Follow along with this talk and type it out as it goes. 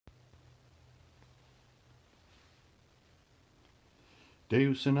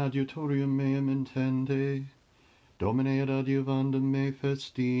Deus in adiutorium meum intende, Domine ad adiuvandum me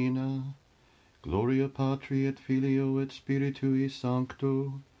festina, Gloria Patri et Filio et Spiritui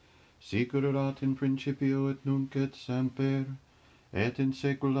Sancto, sic ut erat in principio et nunc et semper, et in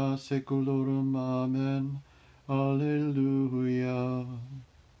saecula saeculorum. Amen. Alleluia.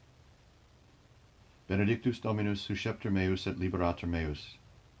 Benedictus Dominus susceptor meus et liberator meus.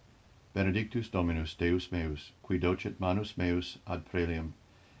 Benedictus Dominus Deus meus, qui docet manus meus ad prelium,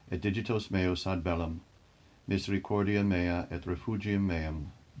 et digitos meus ad bellum, misericordia mea et refugium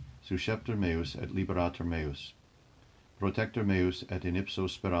meum, susceptor meus et liberator meus, protector meus et in ipso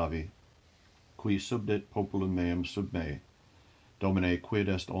speravi, qui subdet populum meum sub me. Domine, quid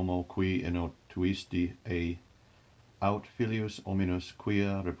est homo qui in tuisti ei, aut filius hominus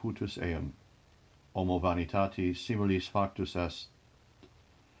quia reputus eum, homo vanitati similis factus est,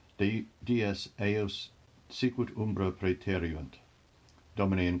 dies eos sicut umbra praeteriunt.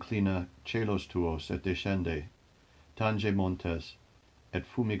 Domine, inclina celos tuos et descende, tange montes, et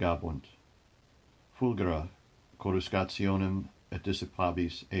fumigabunt. Fulgera coruscationem et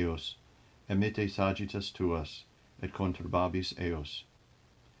dissipabis eos, emitte sagittas tuas, et conturbabis eos.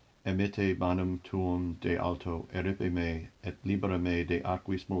 Emitte manum tuum de alto, eripe me, et libera me de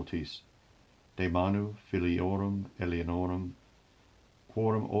aquis multis, de manu filiorum Eleonorum,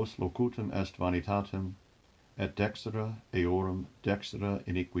 quorum os locutum est vanitatem, et dextra eorum dextra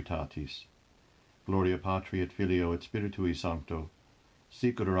iniquitatis. Gloria Patri et Filio et Spiritui Sancto,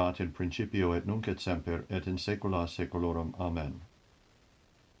 sic ut erat in principio et nunc et semper et in saecula saeculorum. Amen.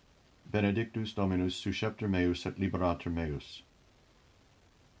 Benedictus Dominus susceptor meus et liberator meus.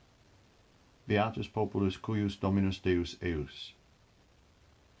 Beatus populus cuius Dominus Deus eius.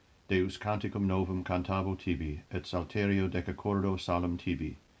 Deus canticum novum cantabo tibi, et salterio decacordo salem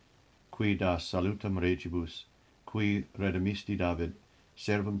tibi, qui das salutem regibus, qui redemisti David,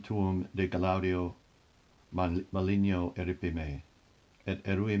 servum tuum de Gaudio maligno eripe me, et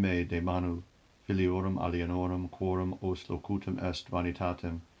erui me de manu filiorum alienorum quorum os locutum est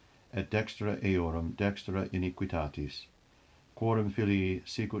vanitatem, et dextra eorum dextra iniquitatis, quorum filii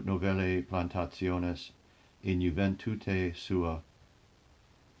sicut novelle plantationes in juventute sua,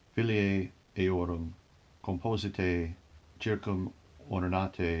 filiae eorum composite circum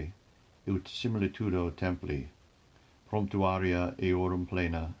ornate ut similitudo templi, promptuaria eorum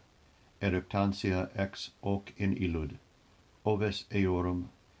plena, eructantia ex hoc in illud, oves eorum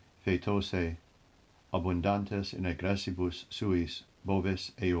fetose, abundantes in aggressibus suis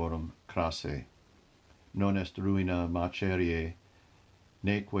boves eorum crasse. Non est ruina macerie,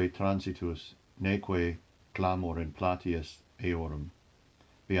 neque transitus, neque clamor in platias eorum.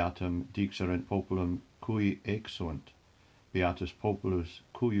 Beatum dixerent populum cui exunt, beatus populus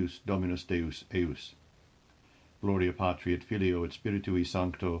cuius Dominus Deus eius. Gloria Patri et Filio et Spiritui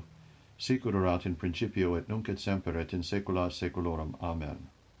Sancto, sic ut erat in principio et nunc et semper et in saecula saeculorum. Amen.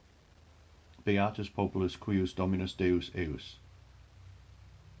 Beatus populus cuius Dominus Deus eius.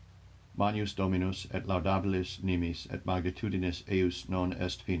 Magnus Dominus et laudabilis nimis et magnitudinis eius non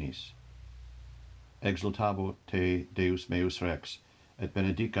est finis. Exultabo te Deus meus Rex, et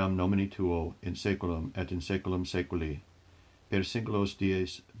benedicam nomini tuo in saeculum et in saeculum saeculi. Per singulos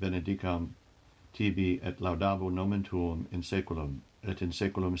dies benedicam tibi et laudabo nomen tuum in saeculum et in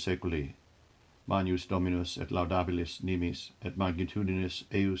saeculum saeculi. Magnus Dominus et laudabilis nimis et magnitudinis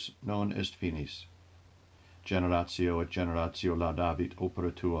eius non est finis. Generatio et generatio laudabit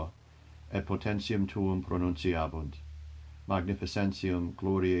opera tua, et potentium tuum pronunciabunt. Magnificentium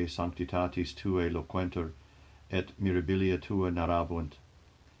gloriae sanctitatis tuae loquentur, et mirabilia tua narrabunt,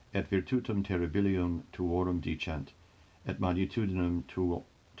 et virtutum terribilium tuorum dicent, et magnitudinem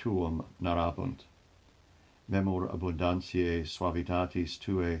tuum narrabunt. Memor abundantiae suavitatis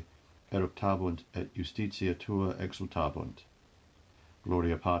tuae eructabunt, et justitia tua exultabunt.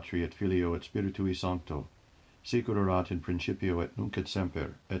 Gloria Patri et Filio et Spiritui Sancto, sic ut erat in principio et nunc et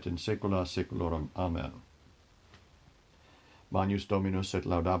semper, et in saecula saeculorum. Amen. Magnus Dominus et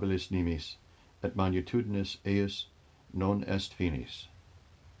laudabilis nimis, et magnitudinis eius non est finis.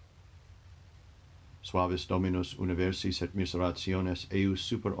 Suavis Dominus universis et miserationes eius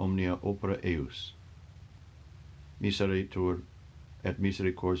super omnia opera eius. Miseritur et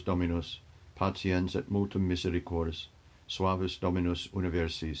misericors Dominus, patiens et multum misericors, suavis Dominus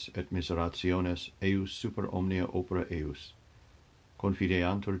universis et miserationes eius super omnia opera eius.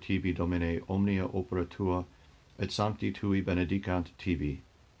 Confideantur tibi, Domine, omnia opera tua, et sancti tui benedicant tibi.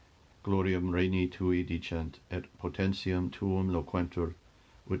 Gloriam regni tui dicent, et potentiam tuum loquentur,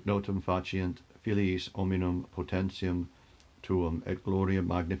 ut notum facient filiis hominum potentiam tuum, et gloria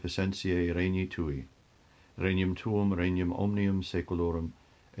magnificentiae regni tui. regnum tuum, regnum omnium saeculorum,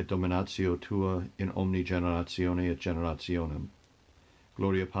 et dominatio tua in omni generatione et generationem.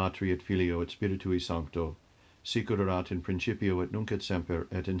 Gloria Patri et Filio et Spiritui Sancto, sic ut erat in principio et nunc et semper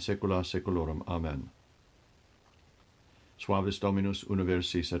et in saecula saeculorum. Amen. Suavis Dominus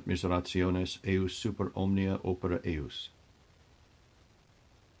universis et miserationes eius super omnia opera eius.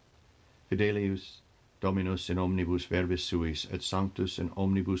 Fidelius Dominus in omnibus verbis suis et sanctus in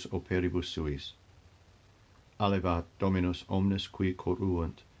omnibus operibus suis. Allevat Dominus omnes qui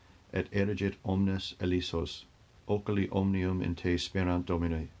coruunt et erigit omnes elisos, oculi omnium in te sperant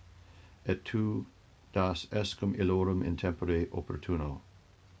Domine, et tu das escum illorum in tempore opportuno.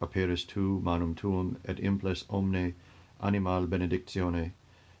 Aperis tu manum tuum et imples omne animal benedictione,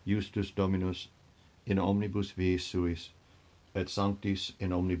 justus Dominus in omnibus viis suis, et sanctis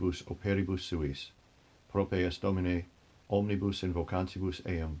in omnibus operibus suis. Prope est Domine omnibus invocantibus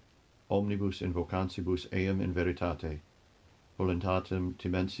eam, omnibus invocantibus eam in veritate, voluntatem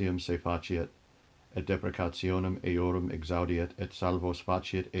timentium se faciet, et deprecationem eorum exaudiet et salvos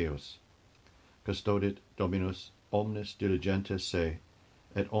faciet eos. Custodit Dominus omnes diligentes se,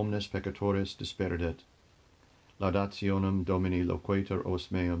 et omnes peccatores disperidet. Laudationem Domini loquator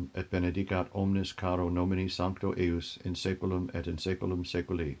os meum, et benedicat omnes caro nomini sancto eius in saeculum et in saeculum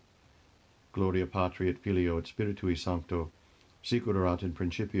saeculi. Gloria Patri et Filio et Spiritui Sancto, sic ut erat in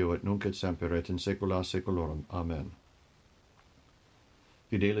principio et nunc et semper et in saecula saeculorum. Amen.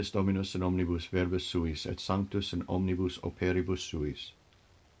 Fidelis Dominus in omnibus verbis suis, et sanctus in omnibus operibus suis.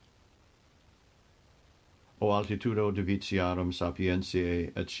 O altitudo divitiarum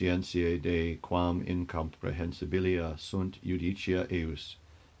sapientiae et scientiae Dei, quam incomprehensibilia sunt judicia eius,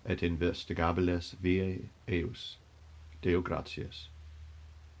 et investigabiles viae eius. Deo gratias.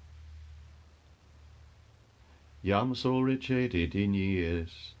 Iam sol riceti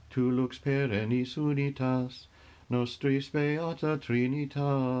dignies, tu lux perennis unitas, nostris beata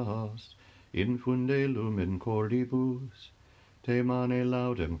trinitas, infunde lumen cordibus, te mane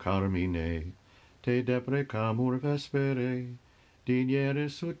laudem carmine, te deprecamur vespere,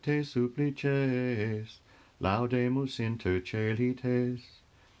 digneris ut te supplices, laudemus inter celites,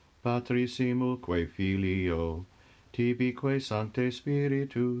 Patris simulque Filio, tibique Sancte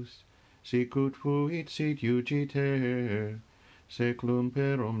Spiritus, sic ut fuit sit iugiter, seclum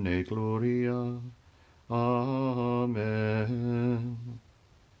per omne gloria. Amen.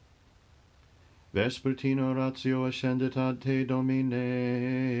 Vespertina oratio ascendet ad te, Domine,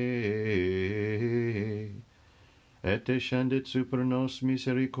 et descendit super nos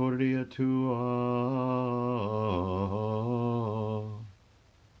misericordia tua.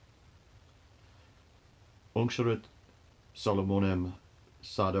 Unxerit Solomonem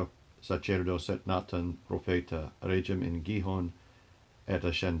Sadoc sacerdos et Nathan propheta regem in Gihon, et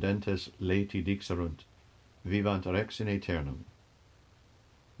ascendentes laeti dixerunt, vivant rex in aeternum.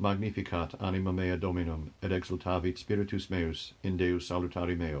 Magnificat anima mea Dominum, et exultavit spiritus meus in Deus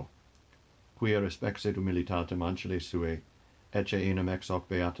salutari meo, quia respexit humilitatem ancile sue, ecce enim ex hoc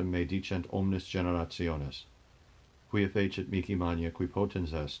beatum me dicent omnes generationes, quia fecit mihi magna qui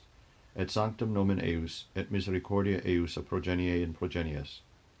potens est, et sanctum nomen eius, et misericordia eius a progenie in progenies.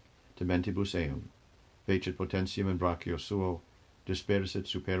 Dementibus eum, fecit potentium in brachio suo, dispersit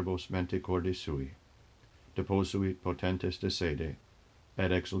superbos mente cordis sui, deposuit potentes de sede,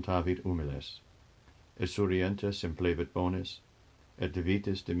 et exultavit humiles. Esurientes implevit bonis, et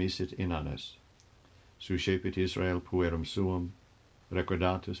divitis demisit in annes. Suscepit Israel puerum suum,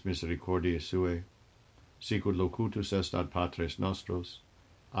 recordatus misericordiae sue, sicut locutus est ad patres nostros,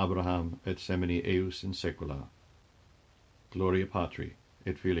 Abraham et semini eius in saecula. Gloria Patri,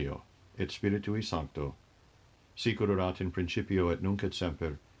 et Filio, et Spiritui Sancto, sic ut erat in principio et nunc et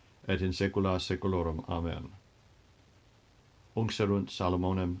semper, et in saecula saeculorum. Amen. Unxerunt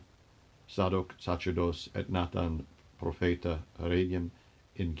Salomonem, Sadoc sacerdos et Nathan propheta regem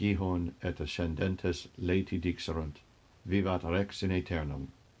in Gihon, et ascendentes laeti dixerunt, vivat rex in aeternum.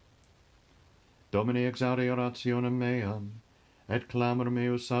 Domine exaure orationem meam, et clamor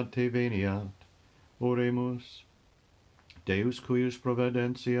meus ad te veniat. Oremus. Deus cuius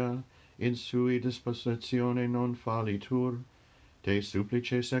providentia in sui dispositione non fallitur, te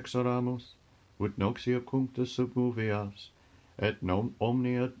supplices exoramus, ut noxia cuncta submoveas, et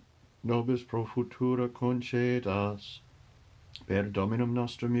omnia nobis pro futura concedas. Per Dominum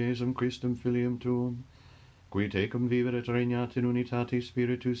nostrum Iesum Christum Filium Tuum, qui tecum vivit et regnat in unitate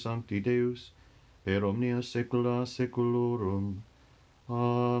Spiritus Sancti Deus, per omnia saecula saeculorum.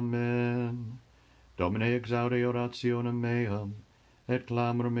 Amen. Domine exaure orationem meam, et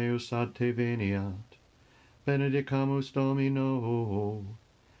clamor meus ad te veniat. Benedicamus Domino.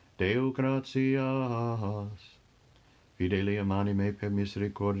 Deo gratias. Fidelium anime per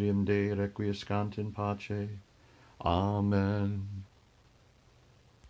misericordiam Dei requiescant in pace. Amen.